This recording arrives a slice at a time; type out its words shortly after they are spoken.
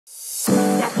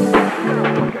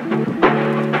Hey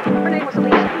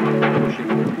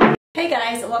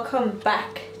guys, welcome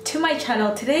back to my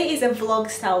channel. Today is a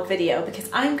vlog style video because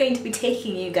I'm going to be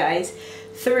taking you guys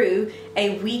through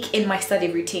a week in my study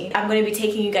routine. I'm going to be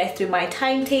taking you guys through my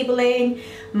timetabling,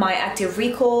 my active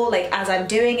recall, like as I'm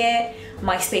doing it,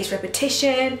 my spaced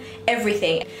repetition,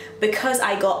 everything. Because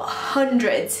I got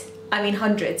hundreds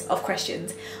of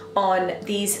questions on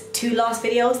these two last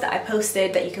videos that I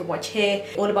posted that you can watch here,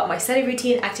 all about my study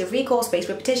routine, active recall, spaced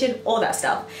repetition, all that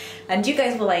stuff. And you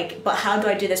guys were like, but how do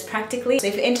I do this practically? So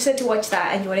if you're interested to watch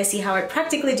that and you want to see how I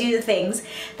practically do the things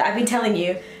that I've been telling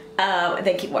you,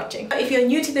 then keep watching. If you're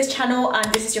new to this channel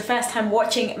and this is your first time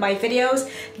watching my videos,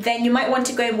 then you might want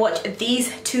to go and watch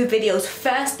these two videos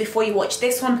first before you watch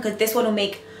this one, because this one will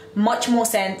make much more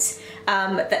sense.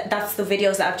 That's the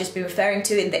videos that I've just been referring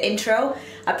to in the intro.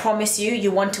 I promise you,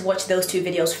 you want to watch those two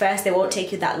videos first. They won't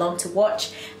take you that long to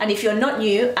watch. And if you're not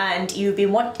new and you've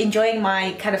been enjoying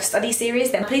my kind of study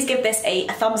series, then please give this a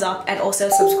thumbs up and also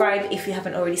subscribe if you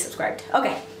haven't already subscribed.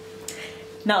 Okay,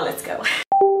 now let's go.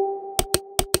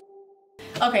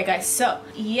 Okay guys, so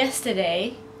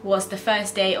yesterday was the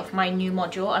first day of my new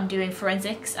module. I'm doing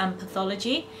forensics and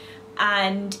pathology.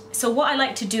 And so what I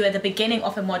like to do at the beginning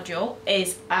of a module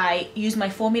is I use my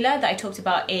formula that I talked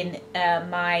about in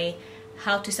my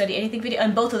how to study anything video,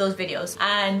 and both of those videos,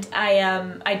 and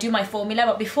I do my formula.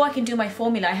 But before I can do my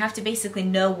formula, I have to basically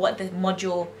know what the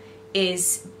module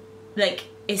is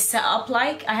set up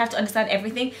like. I have to understand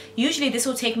everything. Usually this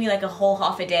will take me like a whole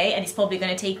half a day, and it's probably going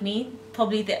to take me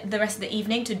probably the rest of the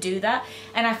evening to do that.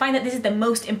 And I find that this is the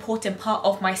most important part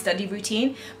of my study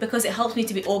routine because it helps me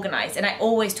to be organized. And I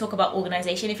always talk about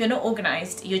organization. If you're not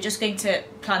organized, you're just going to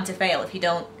plan to fail if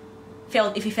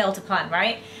you fail to plan,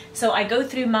 right? So I go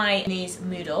through my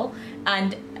Moodle,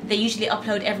 and they usually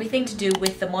upload everything to do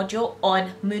with the module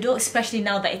on Moodle, especially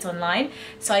now that it's online.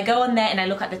 So I go on there and I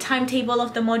look at the timetable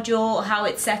of the module, how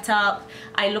it's set up.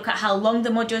 I look at how long the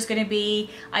module is going to be.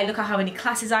 I look at how many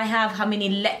classes I have, how many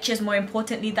lectures, more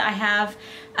importantly, that I have.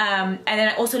 And then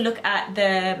I also look at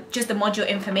just the module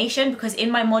information, because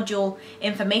in my module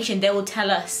information, they will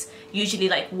tell us usually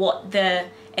like what the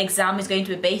exam is going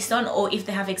to be based on, or if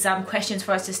they have exam questions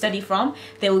for us to study from,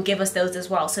 they will give us those as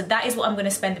well. So that is what I'm going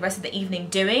to spend the rest of the evening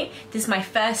doing. This is my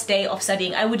first day of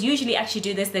studying. I would usually actually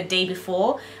do this the day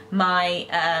before my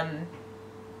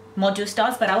module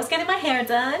starts, but I was getting my hair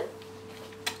done.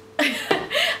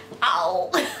 Ow.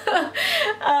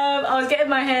 I was getting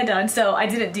my hair done, so I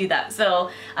didn't do that. So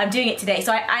I'm doing it today.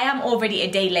 So I am already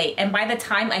a day late, and by the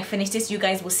time I finish this, you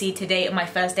guys will see today, my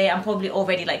first day, I'm probably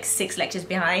already like 6 lectures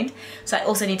behind. So I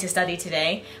also need to study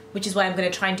today, which is why I'm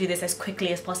going to try and do this as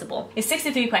quickly as possible. It's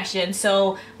 63 questions.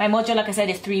 So my module, like I said,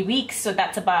 is 3 weeks. So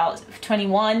that's about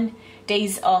 21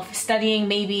 days of studying,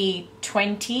 maybe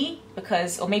 20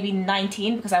 or maybe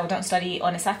 19 because I don't study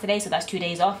on a Saturday, so that's 2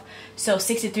 days off. So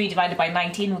 63 divided by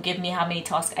 19 will give me how many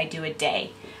tasks I do a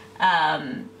day,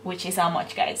 which is how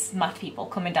much, guys? Math people,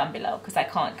 comment down below because I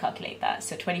can't calculate that.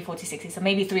 So 20, 40, 60, so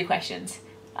maybe 3 questions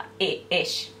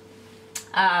ish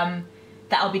that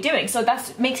I'll be doing. So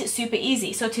that makes it super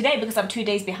easy. So today, because I'm 2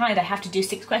 days behind, I have to do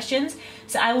 6 questions.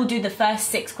 So I will do the first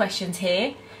 6 questions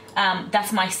here.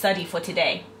 That's my study for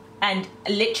today. And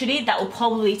literally that will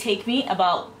probably take me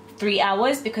about 3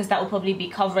 hours because that will probably be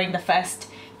covering the first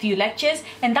few lectures,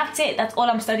 and that's it. That's all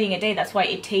I'm studying a day. That's why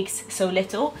it takes so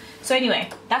little. So anyway,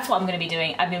 that's what I'm going to be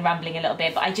doing. I've been rambling a little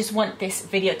bit, but I just want this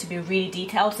video to be really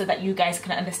detailed so that you guys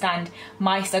can understand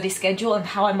my study schedule and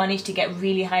how I managed to get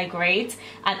really high grades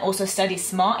and also study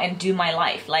smart and do my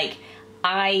life. Like,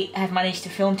 I have managed to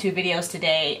film 2 videos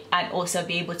today and also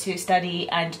be able to study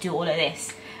and do all of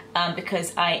this.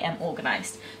 Because I am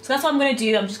organized. So that's what I'm going to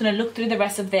do. I'm just going to look through the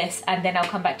rest of this, and then I'll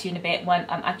come back to you in a bit when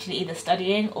I'm actually either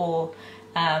studying or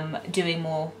doing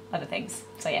more other things.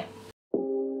 So yeah.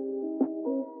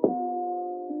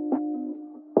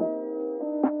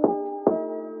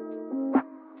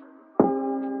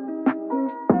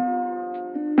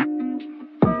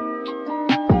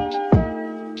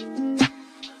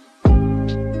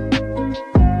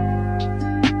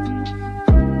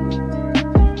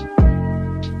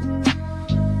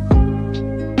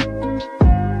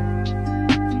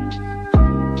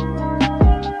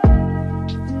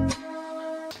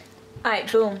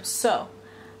 Alright, boom. So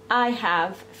I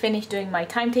have finished doing my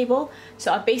timetable.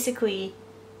 So I basically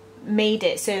made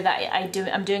it so that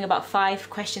I'm doing about 5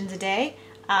 questions a day,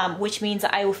 which means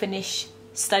that I will finish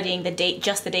studying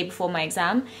just the day before my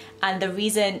exam. And the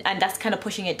reason, and that's kind of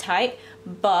pushing it tight,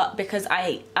 but because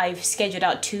I've scheduled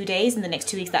out 2 days in the next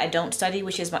 2 weeks that I don't study,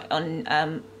 which is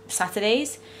on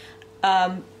Saturdays,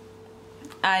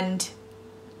 and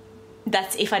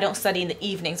That's if I don't study in the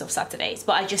evenings of Saturdays.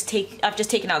 But I've just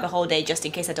taken out the whole day just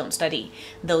in case I don't study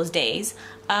those days.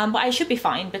 But I should be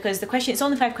fine because it's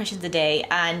only 5 questions a day,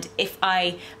 and if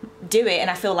I do it and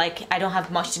I feel like I don't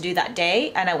have much to do that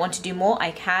day and I want to do more,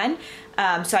 I can.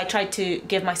 So I try to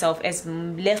give myself as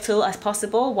little as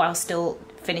possible while still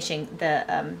finishing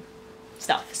the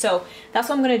stuff. So that's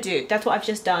what I'm gonna do. That's what I've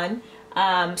just done.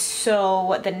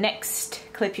 So the next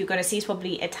clip you're gonna see is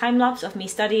probably a time lapse of me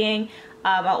studying.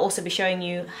 I'll also be showing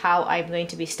you how I'm going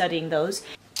to be studying those.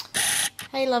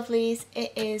 Hey lovelies,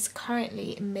 it is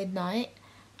currently midnight.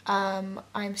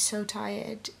 I'm so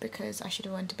tired because I should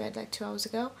have went to bed like 2 hours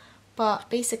ago. But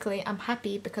basically I'm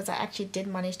happy because I actually did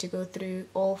manage to go through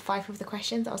all 5 of the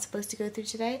questions I was supposed to go through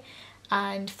today.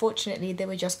 And fortunately they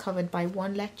were just covered by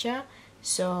 1 lecture,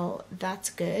 so that's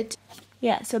good.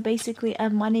 Yeah, so basically I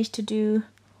managed to do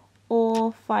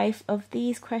all 5 of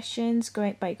these questions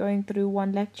by going through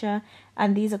 1 lecture,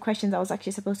 and these are questions I was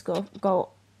actually supposed to go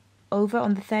over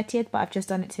on the 30th, but I've just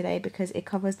done it today because it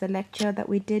covers the lecture that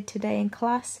we did today in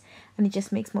class, and it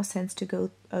just makes more sense to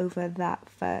go over that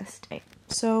first.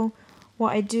 So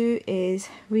what I do is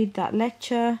read that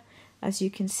lecture, as you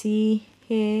can see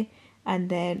here, and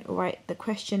then write the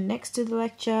question next to the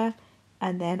lecture,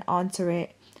 and then answer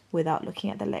it without looking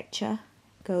at the lecture.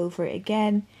 Go over it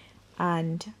again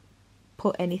and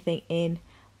put anything in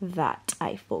that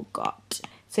I forgot.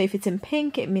 So if it's in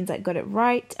pink, it means I got it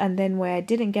right, and then where I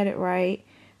didn't get it right,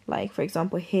 like for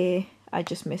example here, I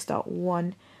just missed out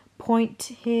 1 point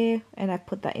here and I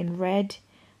put that in red,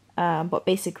 but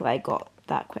basically I got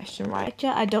that question right.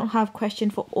 I don't have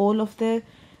question for all of the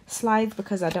slides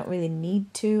because I don't really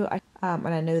need to, and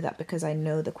I know that because I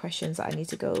know the questions that I need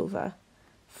to go over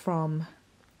from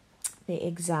the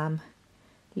exam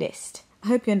list. I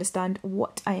hope you understand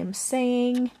what I am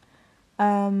saying.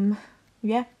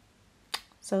 Yeah,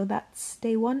 so that's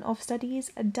day 1 of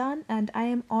studies done, and I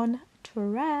am on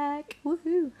track.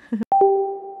 Woohoo!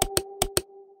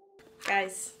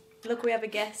 Guys, look, we have a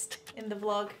guest in the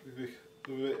vlog.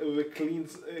 With a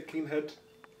clean head.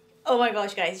 Oh my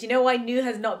gosh, guys, you know why Nu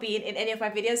has not been in any of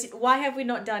my videos? Why have we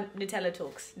not done Nutella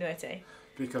Talks, Nuete?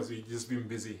 Because we've just been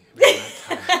busy.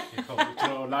 You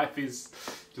know, life is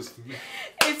just...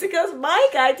 It's because my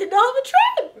guy did not have a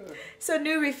trim. So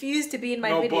Nu refused to be in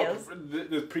my videos.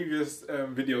 But the previous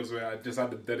videos where I just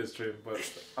had the deadest trim, but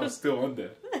I'm still on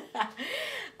there.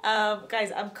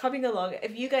 Guys, I'm coming along.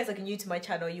 If you guys are new to my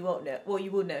channel, you won't know. Well,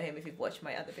 you will know him if you've watched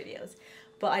my other videos.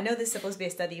 But I know this is supposed to be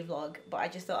a study vlog, but I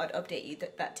just thought I'd update you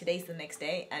that today's the next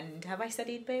day. And have I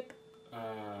studied, babe?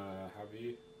 Have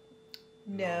you?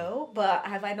 No, but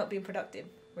have I not been productive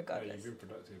regardless? Yeah, you've been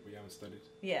productive, but you haven't studied.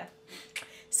 Yeah.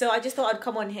 So I just thought I'd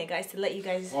come on here, guys, to let you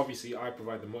guys... Obviously, I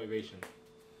provide the motivation.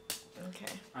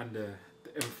 Okay. And the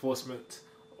enforcement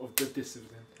of the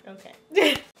discipline.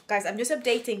 Okay. Guys, I'm just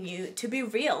updating you to be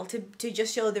real, to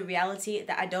just show the reality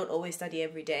that I don't always study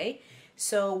every day.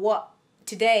 So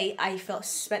today I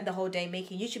spent the whole day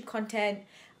making YouTube content.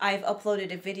 I've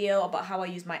uploaded a video about how I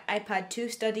use my iPad to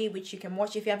study, which you can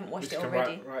watch if you haven't watched it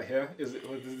already. Right here? Is it?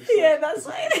 What is this? Yeah, that's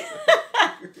right.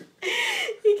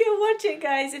 You can watch it,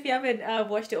 guys, if you haven't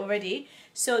watched it already.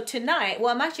 So tonight,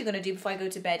 what I'm actually going to do before I go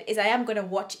to bed is I am going to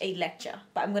watch a lecture,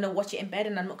 but I'm going to watch it in bed,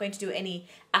 and I'm not going to do any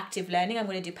active learning. I'm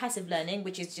going to do passive learning,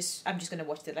 which is I'm just going to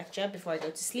watch the lecture before I go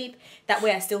to sleep. That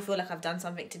way I still feel like I've done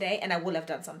something today, and I will have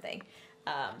done something.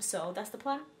 So that's the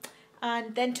plan.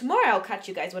 And then tomorrow I'll catch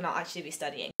you guys when I'll actually be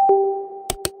studying.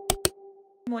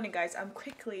 Good morning, guys. I'm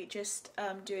quickly just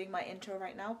doing my intro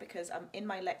right now because I'm in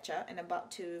my lecture and about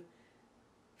to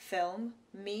film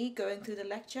me going through the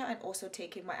lecture and also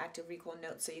taking my active recall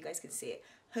notes so you guys can see it.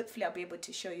 Hopefully I'll be able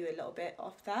to show you a little bit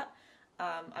of that.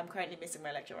 I'm currently missing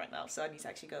my lecture right now, so I need to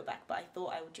actually go back, but I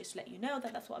thought I would just let you know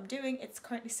that that's what I'm doing. It's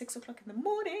currently 6 o'clock in the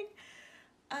morning.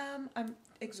 I'm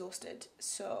exhausted,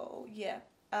 so yeah.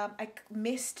 I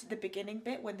missed the beginning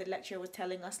bit when the lecturer was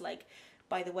telling us, like,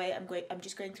 by the way, I'm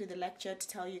just going through the lecture to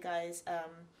tell you guys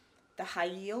the high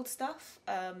yield stuff.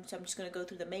 So I'm just going to go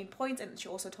through the main points, and she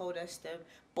also told us the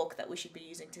book that we should be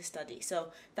using to study.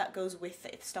 So that goes with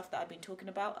the stuff that I've been talking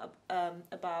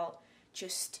about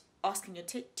just asking your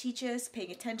teachers,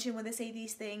 paying attention when they say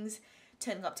these things,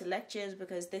 turning up to lectures,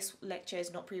 because this lecture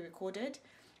is not pre-recorded.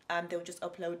 They'll just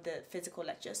upload the physical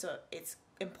lecture, so it's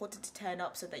important to turn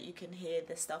up so that you can hear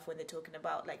the stuff when they're talking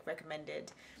about like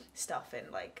recommended stuff and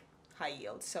like high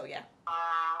yield. So yeah.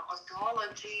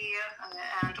 Osteology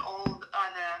and all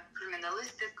other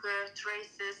criminalistic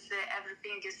traces,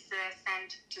 everything is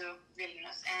sent to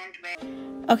Vilnius.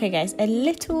 And okay, guys, a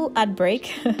little ad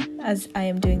break as I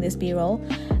am doing this B-roll.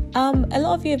 A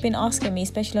lot of you have been asking me,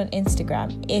 especially on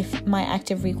Instagram, if my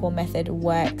active recall method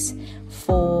works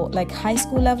for like high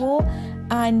school level,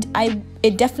 and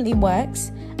it definitely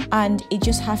works, and it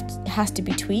just has to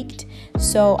be tweaked.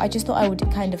 So I just thought I would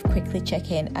kind of quickly check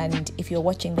in, and if you're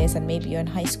watching this and maybe you're in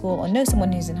high school or know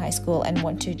someone who's in high school and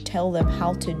want to tell them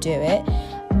how to do it,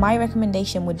 my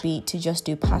recommendation would be to just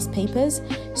do past papers.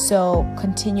 So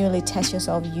continually test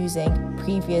yourself using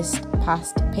previous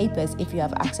past papers if you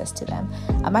have access to them.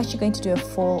 I'm actually going to do a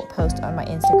full post on my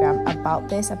Instagram about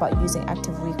this, about using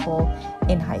active recall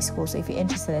in high school. So if you're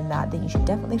interested in that, then you should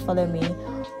definitely follow me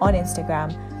on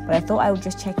Instagram. But I thought I would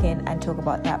just check in and talk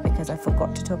about that because I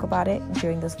forgot to talk about it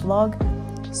during this vlog.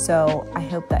 So I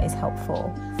hope that is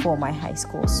helpful for my high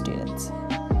school students.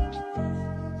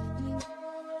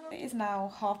 It is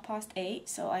now 8:30,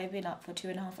 so I've been up for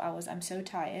 2.5 hours. I'm so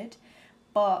tired.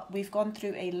 But we've gone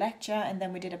through a lecture and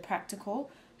then we did a practical.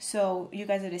 So you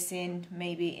guys would have seen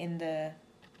maybe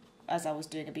as I was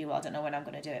doing a B-roll, I don't know when I'm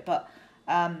going to do it. But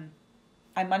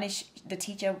the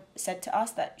teacher said to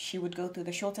us that she would go through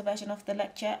the shorter version of the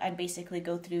lecture and basically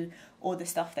go through all the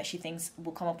stuff that she thinks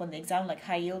will come up on the exam, like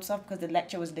high yield stuff, because the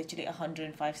lecture was literally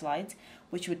 105 slides,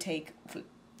 which would take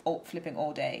flipping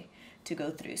all day to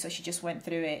go through. So she just went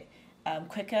through it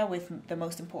quicker with the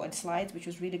most important slides, which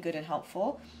was really good and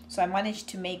helpful. So I managed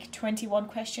to make 21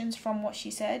 questions from what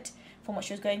she said, from what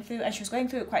she was going through, and she was going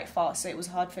through it quite fast, so it was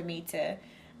hard for me to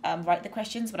write the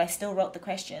questions, but I still wrote the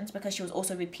questions because she was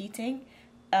also repeating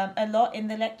a lot in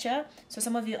the lecture. So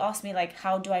some of you asked me, like,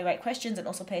 how do I write questions and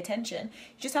also pay attention?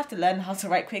 You just have to learn how to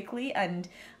write quickly, and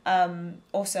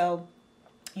also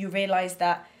you realize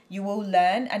that you will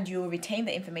learn and you will retain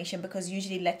the information because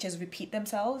usually lectures repeat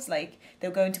themselves, like they'll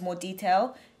go into more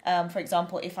detail. For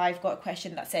example, if I've got a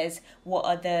question that says, what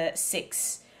are the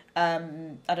 6, I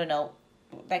don't know,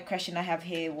 that question I have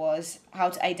here was how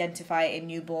to identify a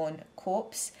newborn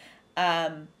corpse.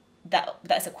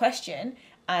 That's a question.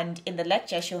 And in the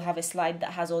lecture, she'll have a slide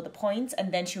that has all the points,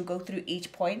 and then she'll go through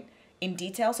each point in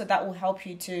detail. So that will help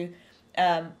you to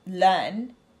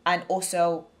learn and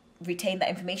also retain that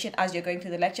information as you're going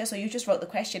through the lecture. So you just wrote the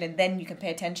question and then you can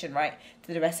pay attention, right,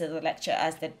 to the rest of the lecture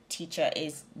as the teacher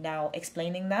is now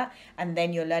explaining that, and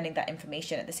then you're learning that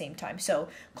information at the same time. So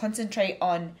concentrate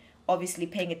on obviously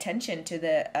paying attention to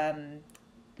the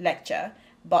lecture,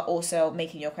 but also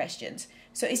making your questions.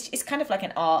 So it's kind of like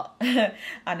an art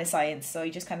and a science. So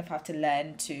you just kind of have to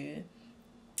learn to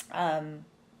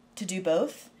do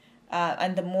both.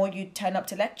 And the more you turn up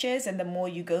to lectures and the more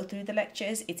you go through the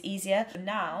lectures, it's easier.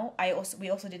 Now, we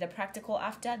also did a practical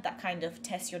after that kind of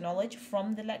tests your knowledge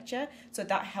from the lecture. So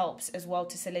that helps as well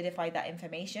to solidify that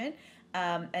information.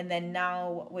 And then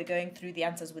now we're going through the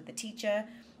answers with the teacher.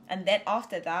 And then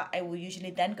after that, I will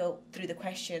usually then go through the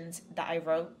questions that I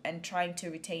wrote and trying to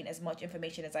retain as much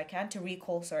information as I can,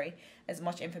 as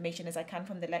much information as I can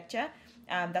from the lecture.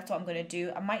 That's what I'm going to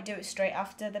do. I might do it straight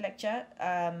after the lecture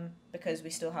because we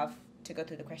still have to go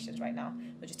through the questions right now.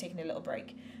 We're just taking a little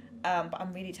break. But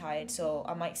I'm really tired, so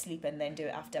I might sleep and then do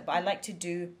it after. But I like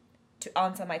to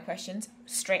answer my questions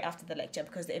straight after the lecture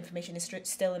because the information is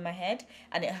still in my head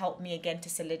and it helped me again to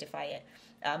solidify it.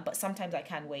 But sometimes I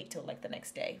can wait till like the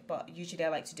next day. But usually I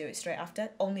like to do it straight after,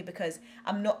 only because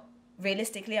I'm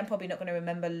probably not going to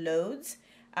remember loads,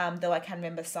 though I can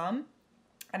remember some.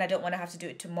 And I don't want to have to do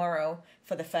it tomorrow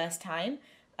for the first time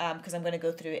because I'm going to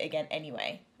go through it again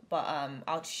anyway. But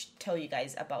I'll tell you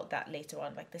guys about that later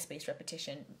on, like the spaced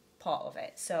repetition part of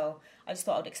it. So I just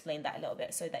thought I'd explain that a little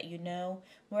bit so that you know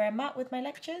where I'm at with my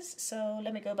lectures. So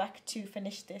let me go back to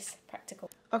finish this practical.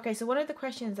 Okay, so one of the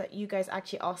questions that you guys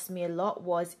actually asked me a lot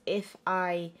was if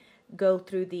I go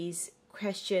through these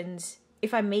questions,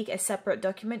 if I make a separate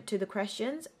document to the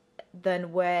questions,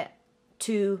 then where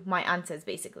to my answers,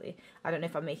 basically. I don't know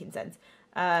if I'm making sense.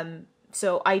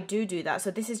 So I do that.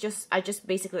 So this is I just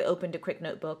basically opened a quick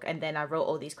notebook and then I wrote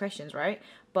all these questions, right?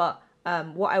 But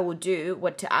what I will do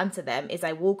to answer them is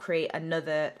I will create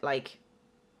another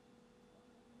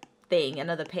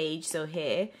another page. So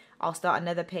here I'll start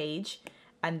another page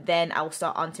and then I'll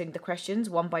start answering the questions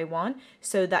one by one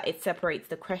so that it separates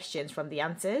the questions from the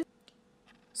answers.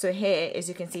 So here, as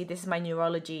you can see, this is my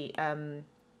neurology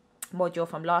module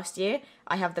from last year.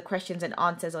 I have the questions and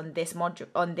answers on this module,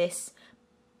 on this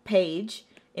page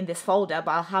in this folder,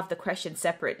 but I'll have the questions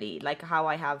separately, like how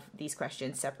I have these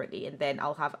questions separately, and then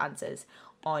I'll have answers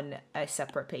on a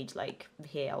separate page. Like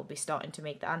here I'll be starting to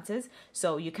make the answers,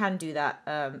 so you can do that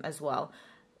as well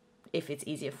if it's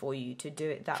easier for you to do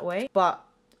it that way.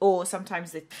 Or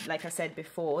sometimes, like I said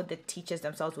before, the teachers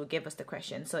themselves will give us the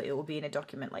questions, so it will be in a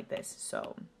document like this.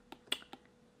 So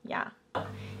Yeah.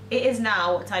 It is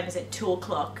now, what time is it? 2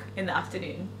 o'clock in the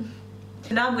afternoon.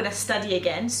 Now I'm going to study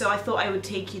again, so I thought I would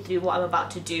take you through what I'm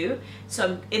about to do.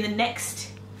 So in the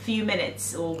next few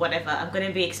minutes or whatever, I'm going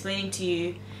to be explaining to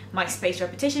you my spaced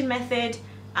repetition method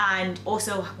and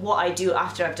also what I do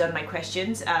after I've done my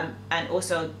questions, and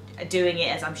also doing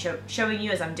it as I'm showing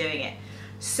you as I'm doing it.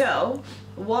 So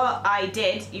what I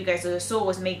did, you guys saw,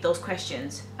 was make those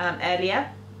questions earlier.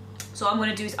 So what I'm going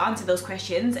to do is answer those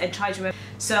questions and try to remember.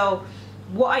 So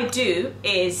what I do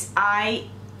is I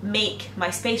make my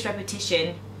spaced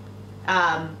repetition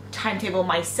timetable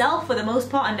myself for the most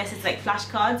part, unless it's like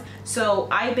flashcards. So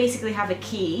I basically have a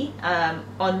key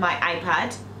on my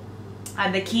iPad,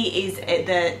 and the key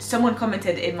is someone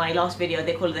commented in my last video,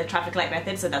 they call it the traffic light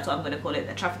method, so that's what I'm going to call it,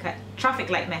 the traffic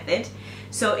light method.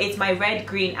 So it's my red,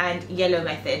 green and yellow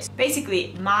method.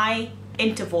 Basically my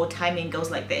interval timing goes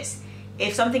like this.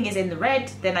 If something is in the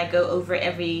red, then I go over it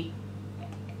every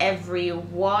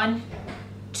 1,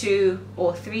 2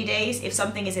 or 3 days. If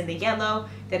something is in the yellow,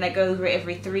 then I go over it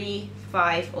every 3,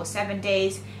 5 or 7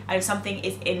 days. And if something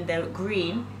is in the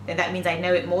green, then that means I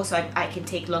know it more, so I can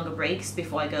take longer breaks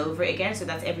before I go over it again. So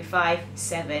that's every 5,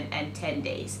 7 and 10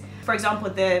 days. For example,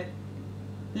 the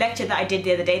lecture that I did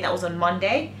the other day, that was on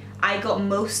Monday, I got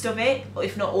most of it,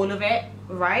 if not all of it,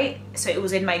 right? So it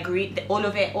was in my green, all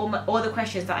of it, all the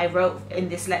questions that I wrote in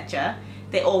this lecture,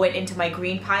 they all went into my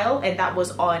green pile, and that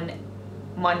was on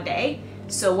Monday.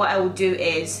 So what I will do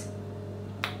is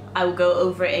I will go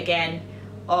over it again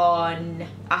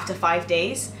after 5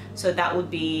 days. So that would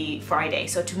be Friday.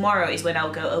 So tomorrow is when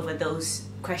I'll go over those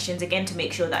questions again to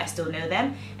make sure that I still know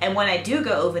them. And when I do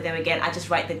go over them again, I just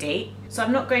write the date. So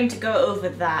I'm not going to go over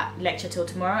that lecture till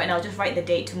tomorrow, and I'll just write the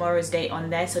date, tomorrow's date on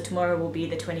there. So tomorrow will be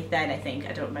the 23rd, I think,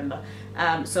 I don't remember.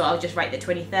 So I'll just write the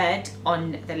 23rd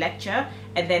on the lecture,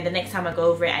 and then the next time I go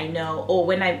over it, I know,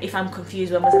 or if I'm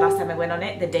confused when was the last time I went on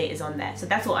it, the date is on there. So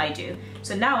that's what I do.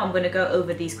 So now I'm going to go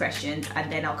over these questions, and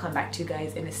then I'll come back to you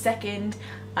guys in a second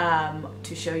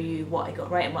to show you what I got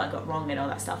right and what I got wrong and all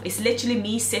that stuff. It's literally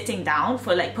me sitting down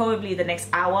for like probably the next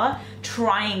hour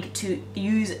trying to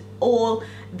use all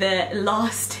the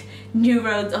last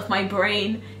neurons of my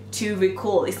brain to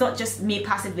recall. It's not just me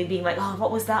passively being like, oh,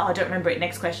 what was that? Oh, I don't remember it,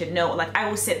 next question. No, like I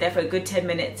will sit there for a good 10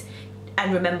 minutes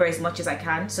and remember as much as I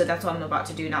can. So that's what I'm about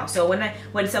to do now. So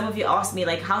when some of you ask me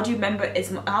like, how do you remember,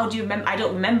 I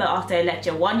don't remember after a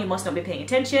lecture. 1, you must not be paying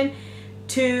attention.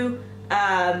 2,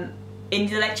 in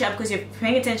the lecture, because you're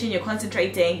paying attention, you're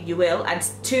concentrating, you will. And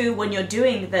 2, when you're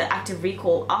doing the active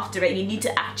recall after it, you need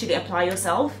to actually apply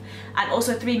yourself. And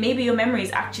also 3, maybe your memory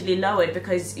is actually lowered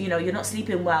because you're not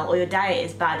sleeping well, or your diet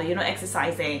is bad, or you're not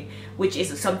exercising, which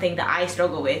is something that I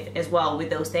struggle with as well with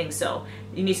those things. So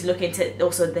you need to look into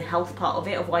also the health part of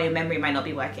it, of why your memory might not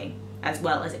be working as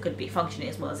well as it could be, functioning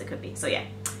as well as it could be. So yeah,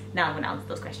 now I'm going to answer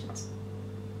those questions.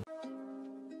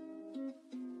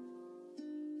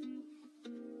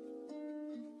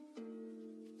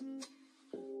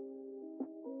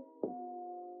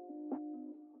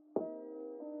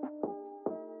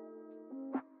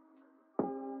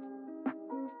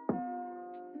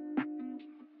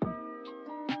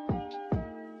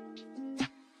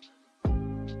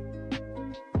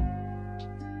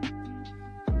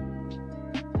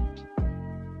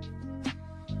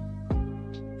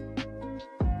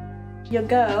 Your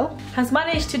girl has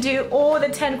managed to do all the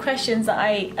 10 questions that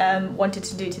I wanted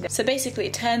to do today. So basically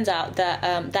it turns out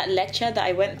that that lecture that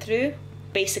I went through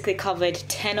basically covered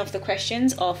 10 of the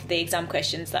questions of the exam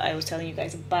questions that I was telling you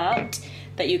guys about,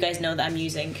 that you guys know that I'm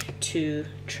using to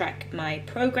track my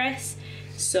progress.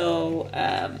 So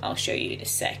I'll show you in a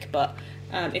sec, but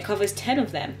it covers 10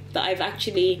 of them that I've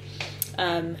actually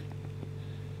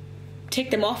tick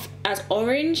them off as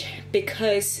orange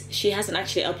because she hasn't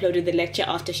actually uploaded the lecture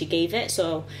after she gave it,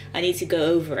 so I need to go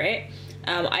over it.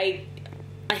 I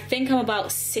think I'm about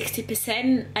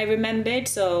 60% I remembered,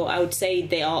 so I would say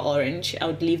they are orange. I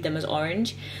would leave them as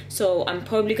orange. So I'm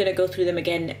probably going to go through them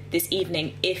again this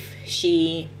evening if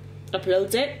she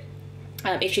uploads it.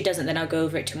 If she doesn't, then I'll go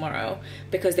over it tomorrow,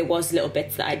 because there was little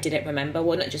bits that I didn't remember.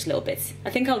 Well, not just little bits. I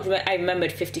think I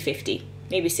remembered 50-50,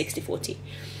 maybe 60-40.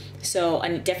 So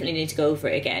I definitely need to go over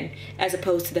it again, as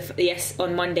opposed to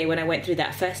on Monday when I went through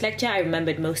that first lecture, I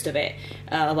remembered most of it,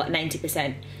 about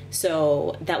 90%.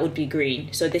 So that would be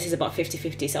green. So this is about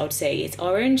 50-50, so I would say it's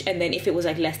orange. And then if it was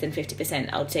like less than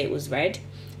 50%, I would say it was red.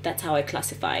 That's how I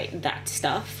classify that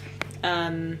stuff.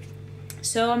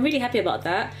 So I'm really happy about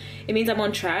that. It means I'm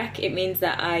on track. It means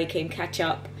that I can catch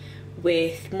up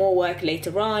with more work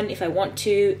later on if I want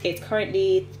to. It's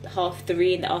currently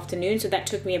 3:30 in the afternoon, so that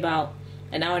took me about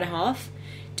an hour and a half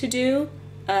to do.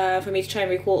 for me to try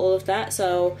and recall all of that.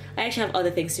 So I actually have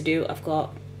other things to do. I've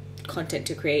got content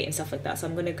to create and stuff like that, so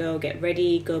I'm gonna go get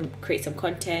ready, go create some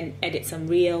content, edit some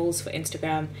reels for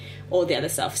Instagram, all the other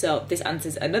stuff. So this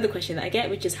answers another question that I get,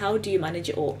 which is how do you manage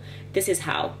it all? This is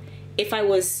how. If I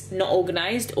was not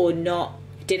organized or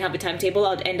didn't have a timetable,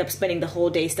 I'd end up spending the whole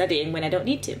day studying when I don't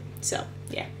need to. So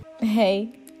yeah. Hey,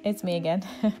 it's me again.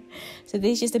 So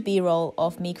this is just a B-roll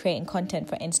of me creating content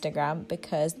for Instagram,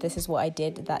 because this is what I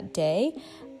did that day,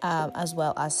 as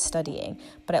well as studying.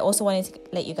 But I also wanted to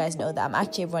let you guys know that I'm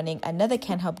actually running another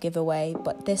KenHub giveaway,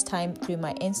 but this time through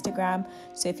my Instagram.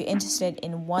 So if you're interested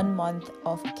in 1 month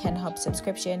of KenHub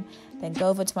subscription, then go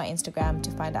over to my Instagram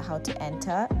to find out how to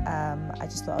enter. I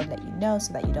just thought I'd let you know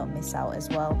so that you don't miss out as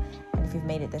well. And if you've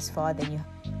made it this far, then you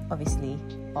obviously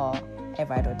are a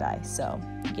ride or die. So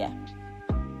yeah.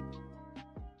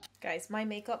 Guys, my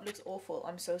makeup looks awful.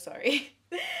 I'm so sorry.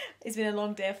 It's been a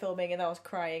long day of filming and I was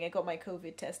crying. I got my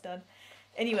COVID test done.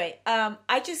 Anyway,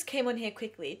 I just came on here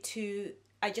quickly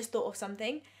I just thought of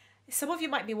something. Some of you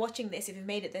might be watching this if you've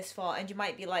made it this far, and you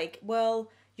might be like, well,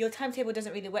 your timetable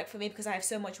doesn't really work for me because I have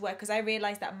so much work, because I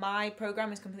realized that my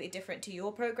program is completely different to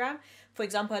your program. For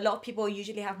example, a lot of people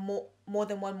usually have more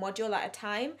than one module at a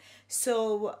time.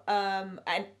 So,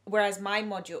 and whereas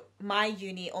my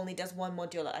uni only does one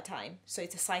module at a time. So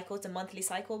it's a monthly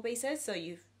cycle basis. So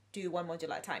you do one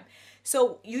module at a time.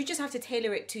 So you just have to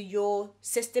tailor it to your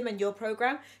system and your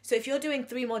program. So if you're doing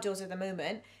 3 modules at the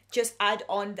moment, just add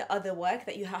on the other work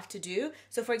that you have to do.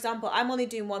 So for example, I'm only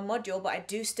doing 1 module, but I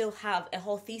do still have a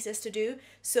whole thesis to do.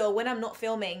 So when I'm not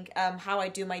filming how I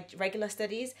do my regular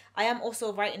studies, I'm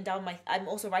also writing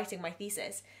my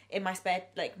thesis in my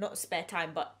not spare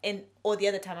time, but in all the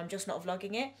other time I'm just not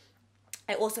vlogging it.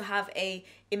 I also have a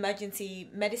emergency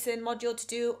medicine module to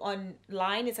do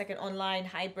online. It's like an online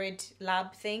hybrid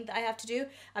lab thing that I have to do.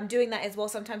 I'm doing that as well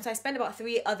sometimes. So I spend about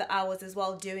 3 other hours as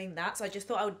well doing that. So I just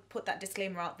thought I would put that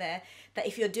disclaimer out there that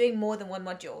if you're doing more than 1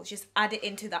 module, just add it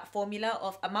into that formula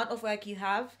of amount of work you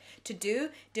have to do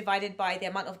divided by the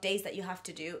amount of days that you have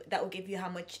to do. That will give you how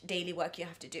much daily work you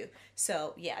have to do.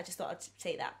 So yeah, I just thought I'd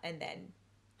say that, and then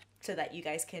so that you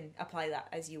guys can apply that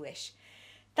as you wish.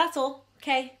 That's all.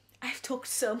 Okay. I've talked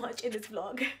so much in this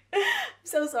vlog. I'm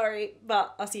so sorry,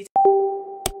 but I'll see you.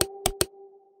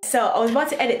 So I was about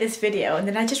to edit this video, and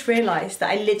then I just realized that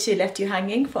I literally left you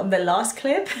hanging from the last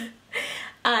clip.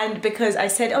 And because I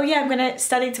said, oh yeah, I'm gonna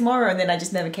study tomorrow, and then I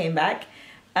just never came back.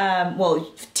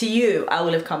 Well, to you, I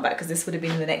will have come back because this would have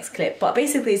been the next clip. But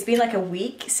basically, it's been like a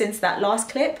week since that last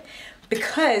clip,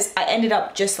 because I ended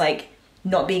up just like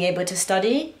not being able to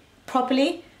study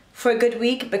properly for a good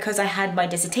week because I had my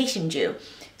dissertation due.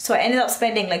 So I ended up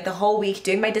spending like the whole week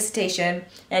doing my dissertation,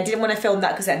 and I didn't want to film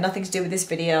that because it had nothing to do with this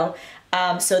video.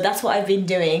 So that's what I've been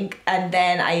doing. And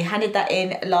then I handed that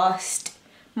in last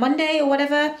Monday or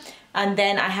whatever. And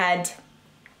then I had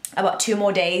about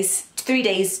 3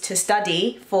 days to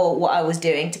study for what I was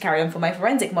doing to carry on for my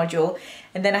forensic module.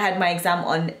 And then I had my exam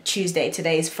on Tuesday.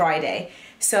 Today is Friday.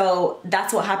 So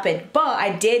that's what happened. But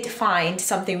I did find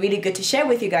something really good to share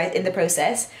with you guys in the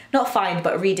process. Not find,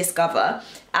 but rediscover.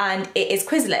 And it is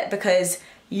Quizlet, because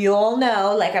you all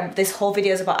know, like this whole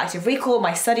video is about active recall,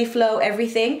 my study flow,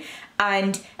 everything.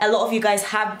 And a lot of you guys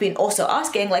have been also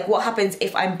asking, like, what happens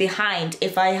if I'm behind?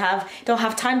 If I don't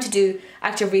have time to do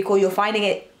active recall, you're finding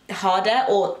it harder,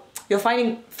 or you're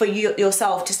finding for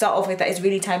yourself to start off with that is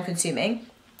really time consuming.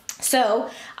 So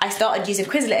I started using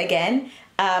Quizlet again.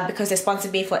 Because they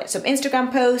sponsored me for some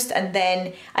Instagram posts, and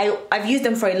then I've used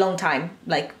them for a long time,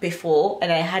 like before,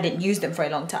 and I hadn't used them for a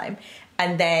long time.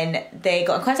 And then they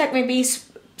got in contact with me,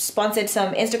 sponsored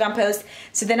some Instagram posts.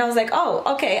 So then I was like, oh,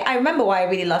 okay, I remember why I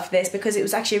really loved this, because it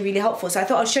was actually really helpful. So I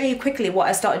thought I'll show you quickly what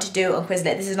I started to do on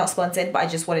Quizlet. This is not sponsored, but I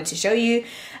just wanted to show you.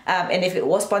 And if it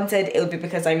was sponsored, it would be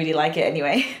because I really like it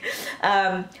anyway.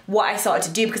 What I started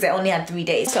to do, because I only had 3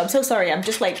 days. So I'm so sorry, I'm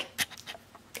just like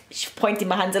pointing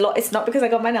my hands a lot. It's not because I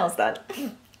got my nails done.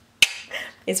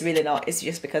 It's really not. It's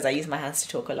just because I use my hands to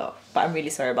talk a lot. But I'm really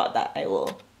sorry about that.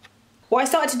 What I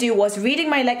started to do was reading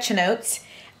my lecture notes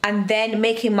and then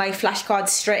making my flashcards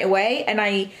straight away. And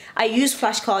I use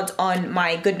flashcards on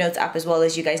my GoodNotes app as well,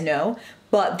 as you guys know.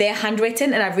 But they're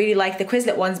handwritten, and I really like the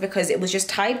Quizlet ones because it was just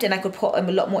typed and I could put a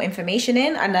lot more information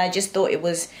in. And I just thought it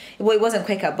wasn't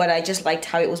quicker, but I just liked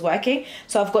how it was working.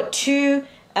 So I've got 2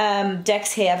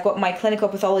 decks here. I've got my clinical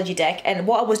pathology deck, and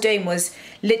what I was doing was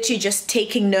literally just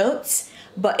taking notes,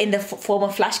 but in the form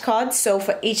of flashcards. So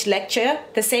for each lecture,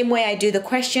 the same way I do the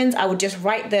questions, I would just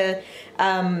write the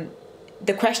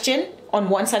question on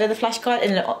one side of the flashcard,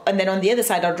 and then on the other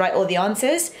side I'd write all the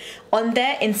answers on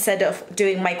there, instead of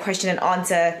doing my question and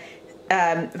answer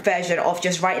version of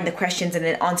just writing the questions and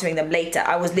then answering them later.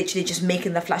 I was literally just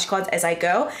making the flashcards as I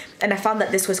go, and I found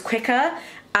that this was quicker,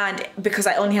 and because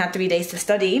I only had 3 days to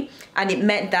study, and it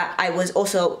meant that I was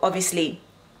also obviously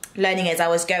learning as I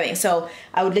was going. So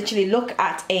I would literally look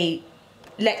at a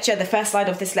lecture. The first slide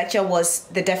of this lecture was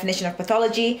the definition of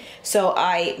pathology, so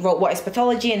I wrote what is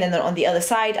pathology, and then on the other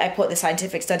side I put the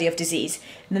scientific study of disease.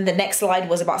 And then the next slide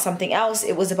was about something else.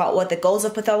 It was about what the goals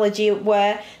of pathology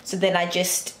were, so then I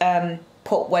just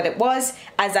put what it was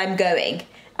as I'm going,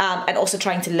 and also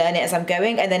trying to learn it as I'm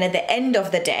going. And then at the end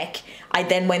of the deck I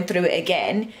then went through it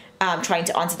again, trying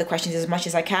to answer the questions as much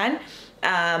as I can.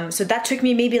 So that took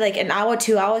me maybe like an hour,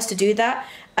 2 hours to do that.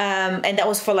 And that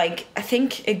was for like, I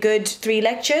think a good 3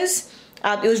 lectures.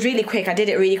 It was really quick. I did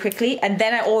it really quickly, and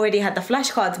then I already had the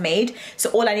flashcards made, so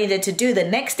all I needed to do the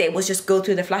next day was just go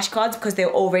through the flashcards because they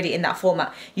were already in that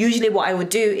format. Usually what I would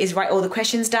do is write all the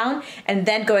questions down and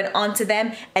then go and answer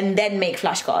them and then make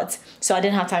flashcards. So I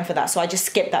didn't have time for that, so I just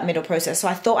skipped that middle process. So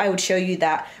I thought I would show you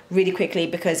that really quickly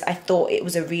because I thought it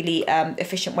was a really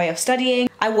efficient way of studying.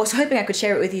 I was hoping I could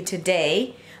share it with you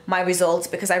today, my results,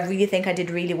 because I really think I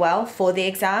did really well for the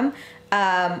exam.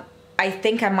 I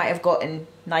think I might have gotten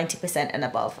 90% and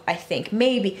above. I think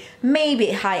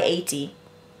maybe high 80.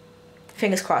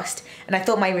 Fingers crossed. And I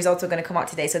thought my results were going to come out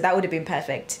today, so that would have been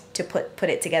perfect to put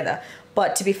it together.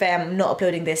 But to be fair, I'm not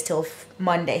uploading this till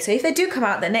Monday. So if they do come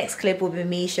out, the next clip will be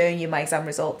me showing you my exam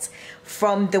results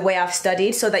from the way I've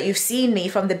studied, so that you've seen me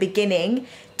from the beginning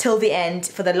till the end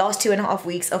for the last 2.5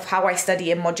 weeks of how I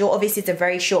study a module. Obviously it's a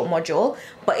very short module,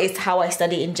 but it's how I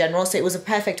study in general. So it was a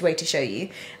perfect way to show you.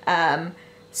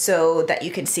 So that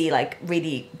you can see like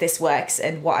really this works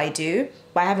and what I do.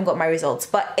 But I haven't got my results.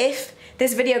 But if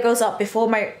this video goes up before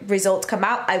my results come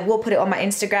out, I will put it on my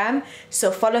Instagram. So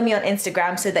follow me on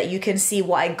Instagram so that you can see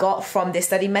what I got from this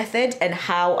study method and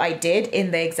how I did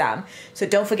in the exam. So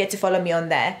don't forget to follow me on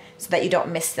there so that you don't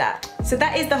miss that. So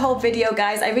that is the whole video,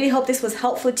 guys. I really hope this was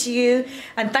helpful to you.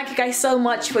 And thank you guys so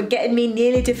much for getting me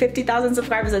nearly to 50,000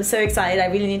 subscribers. I'm so excited. I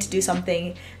really need to do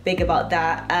something big about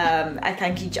that.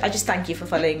 I just thank you for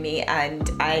following me, and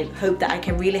I hope that I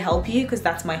can really help you, because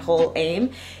that's my whole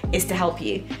aim, is to help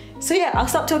you. So yeah, I'll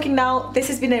stop talking now. This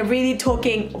has been a really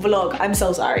talking vlog. I'm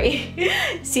so sorry.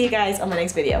 See you guys on the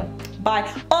next video.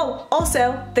 Bye. Oh,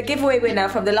 also, the giveaway winner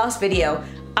from the last video,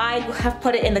 I have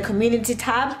put it in the community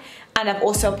tab, and I've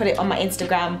also put it on my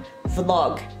Instagram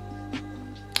vlog.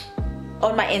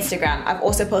 On my Instagram. I've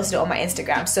also posted it on my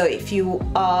Instagram. So if you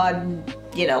are,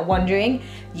 you know, wondering,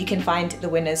 you can find the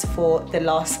winners for the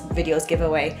last video's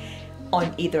giveaway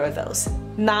on either of those.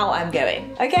 Now I'm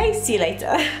going. Okay, see you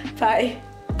later. Bye.